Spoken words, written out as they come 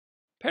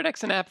Pear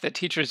Deck's an app that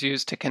teachers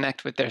use to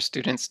connect with their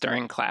students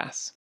during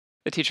class.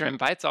 The teacher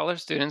invites all her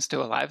students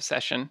to a live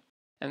session,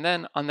 and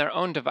then on their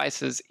own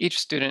devices, each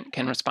student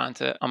can respond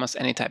to almost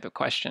any type of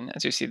question,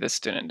 as you see this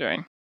student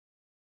doing.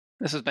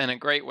 This has been a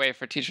great way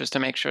for teachers to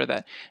make sure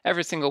that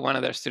every single one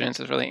of their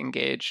students is really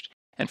engaged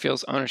and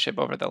feels ownership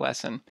over the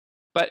lesson.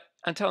 But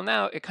until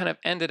now, it kind of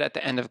ended at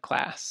the end of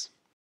class.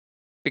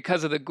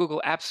 Because of the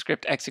Google Apps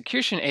Script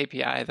Execution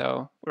API,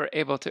 though, we're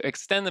able to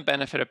extend the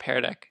benefit of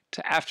Pear Deck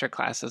to after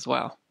class as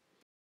well.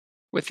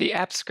 With the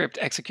Apps Script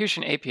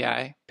Execution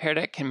API, Pear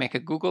Deck can make a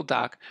Google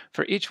Doc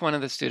for each one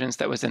of the students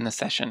that was in the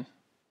session.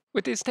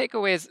 With these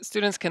takeaways,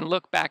 students can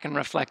look back and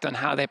reflect on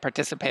how they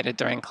participated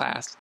during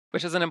class,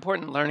 which is an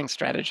important learning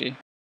strategy.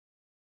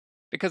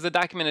 Because the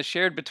document is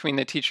shared between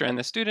the teacher and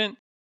the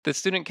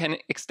student can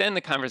extend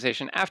the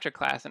conversation after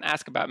class and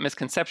ask about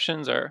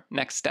misconceptions or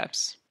next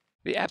steps.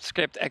 The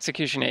AppScript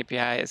Execution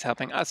API is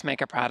helping us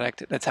make a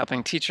product that's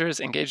helping teachers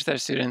engage their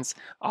students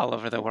all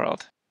over the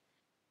world.